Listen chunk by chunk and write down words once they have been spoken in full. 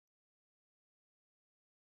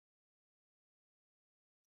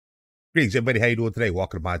Greetings, everybody. How you doing today?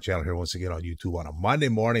 Welcome to my channel here once again on YouTube on a Monday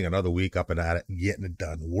morning. Another week up and at it, getting it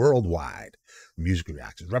done worldwide. Music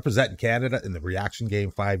reactions, representing Canada in the reaction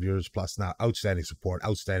game, 5 years plus now. Outstanding support,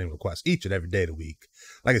 outstanding requests each and every day of the week.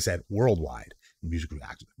 Like I said, worldwide music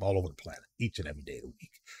reactions all over the planet, each and every day of the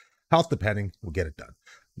week. Health depending, we'll get it done.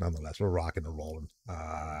 Nonetheless, we're rocking and rolling.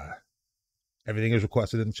 Everything is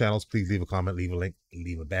requested in the channels. Please leave a comment, leave a link,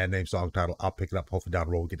 leave a band name, song title. I'll pick it up. Hopefully down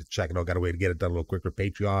the road, we'll get to check it out. Got a way to get it done a little quicker.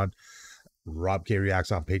 Patreon. Robk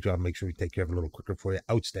Reacts on Patreon. Make sure we take care of it a little quicker for you.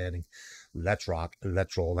 Outstanding. Let's rock.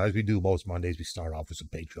 Let's roll. As we do most Mondays, we start off with some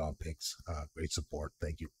Patreon picks. Great support.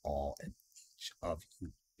 Thank you all and each of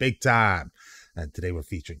you. Big time. And today we're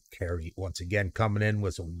featuring Carrie once again, coming in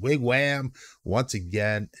with some Wig Wam once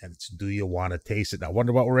again. And it's Do You Want to Taste It? Now, I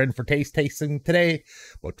wonder what we're in for tasting today.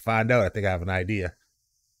 But to find out, I think I have an idea.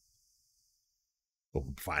 But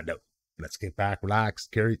we'll find out. Let's get back, relax.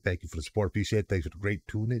 Carrie, thank you for the support. Appreciate it. Thanks for the great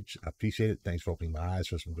tunage. I appreciate it. Thanks for opening my eyes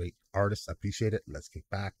for some great artists. I appreciate it. Let's get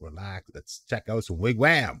back, relax. Let's check out some Wig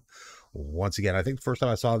Wam. Once again, I think the first time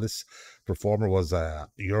I saw this performer was a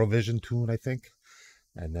Eurovision tune, I think.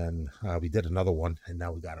 And then we did another one. And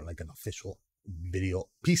now we got it like an official video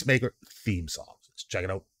Peacemaker theme song. Let's check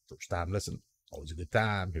it out. First time listen. Always a good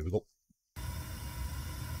time. Here we go.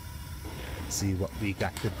 Let's see what we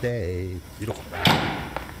got today. Beautiful.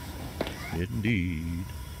 Indeed.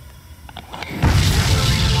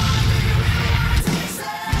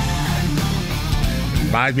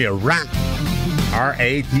 Reminds me of Rat,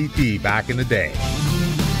 R-A-T-T, back in the day.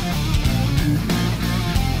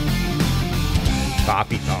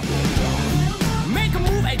 Coffee talk. Make a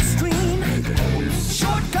move extreme.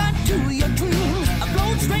 Shortcut to your dreams.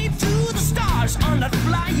 Float straight to the stars on that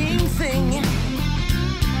flying thing.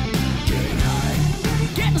 Getting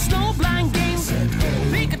high. Getting snowblind games.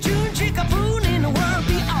 Pikachu, Chickapoo in the world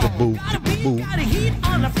be all. Got a beat, got a heat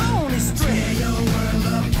on the phone is straight. Tear your world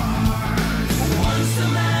apart. Once the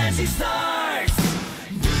magic starts.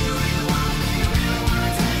 Do you really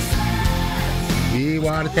want to taste it? We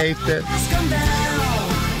want to taste it. Come down.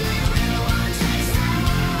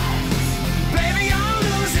 Baby, I'm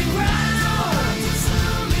losing ground.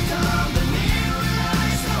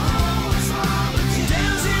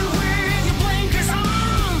 Dancing with your blinkers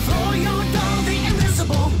on. Throw your down the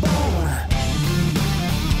invisible bone.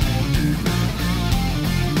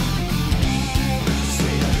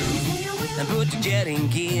 And put your jet in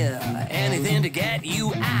gear. Anything to get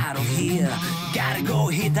you out of here. Gotta go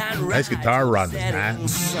hit that ride. Nice guitar runs, man.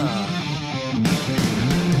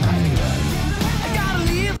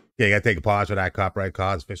 Yeah, you gotta take a pause for that. Copyright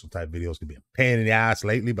cards, official type videos can be a pain in the ass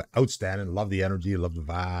lately, but outstanding. Love the energy, love the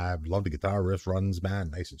vibe, love the guitar riff runs, man.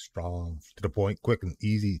 Nice and strong, to the point, quick and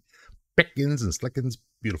easy. Pickings and slickings,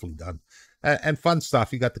 beautifully done. And fun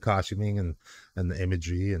stuff. You got the costuming and the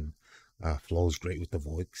imagery, and flows great with the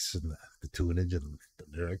voice and the tunage and the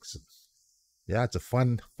lyrics. And yeah, it's a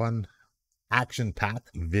fun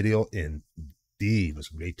action-packed video indeed with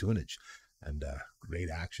some great tunage and great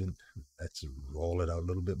action. Let's roll it out a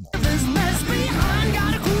little bit more. This mess behind,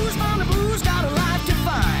 gotta cruise on the blues, got a life to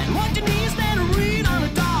find. What you need is that to read on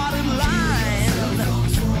a dotted line.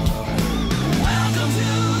 Welcome to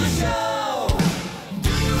the show.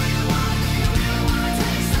 Do you really want to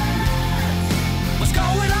taste it? What's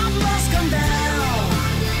going on must come down.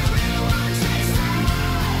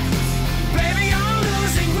 Baby, I'm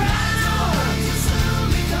losing ground.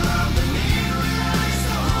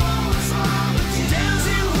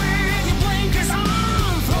 Dancing with your blinkers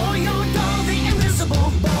on. Throw your down the invisible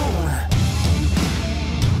bone.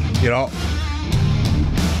 You know,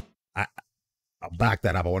 I'll back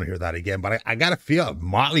that up. I want to hear that again, but I got to feel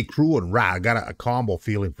Motley Crue and Rat. I got a combo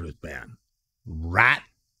feeling for this band. Rat,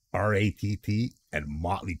 R-A-T-T, and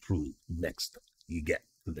Motley Crue mixed. You get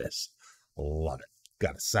this. Love it.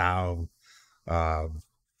 Got a sound,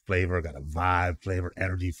 flavor, got a vibe, flavor,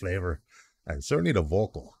 energy, flavor, and certainly the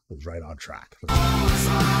vocal was right on track. Dancing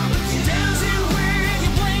with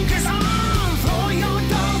your blinkers on. Throw your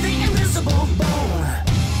down the invisible bone.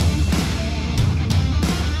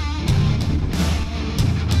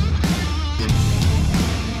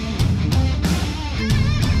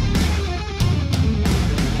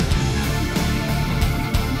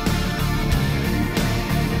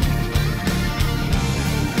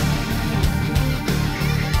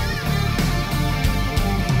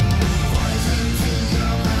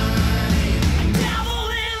 Devil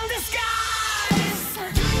in disguise.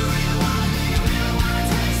 Do you really want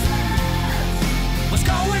to taste it?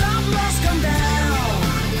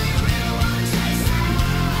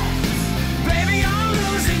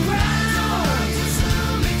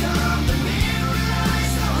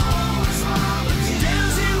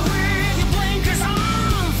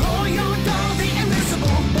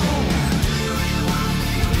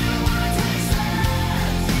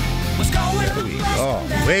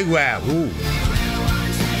 Wig Wam. Ooh.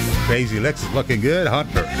 Crazy Licks is looking good.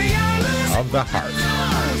 Hunter of the heart.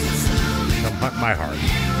 Come hunt my heart.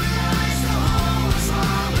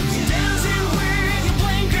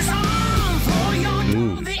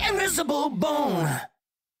 Ooh. The invisible bone.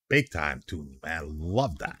 Big time tune, man.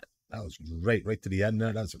 Love that. That was great. Right to the end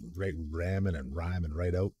there. That was some great ramming and rhyming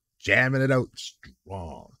right out. Jamming it out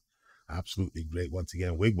strong. Absolutely great. Once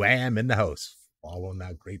again, Wig Wam in the house. Following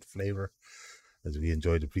that great flavor as we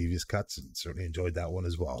enjoyed the previous cuts and certainly enjoyed that one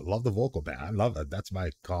as well. Love the vocal band. I love that. That's my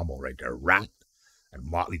combo right there. Rat and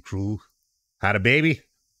Motley Crue. Had a baby.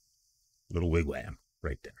 Little Wig Wam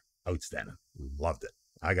right there. Outstanding. Loved it.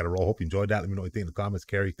 I got to roll. Hope you enjoyed that. Let me know what you think in the comments.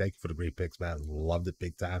 Carrie, thank you for the great picks, man. Loved it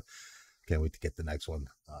big time. Can't wait to get the next one.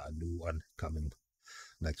 New one coming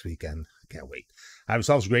next weekend. Can't wait. Have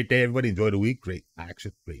yourselves a great day, everybody. Enjoy the week. Great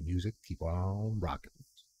action, great music. Keep on rocking.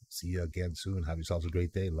 See you again soon. Have yourselves a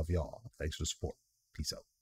great day. Love you all. Thanks for the support. Peace out.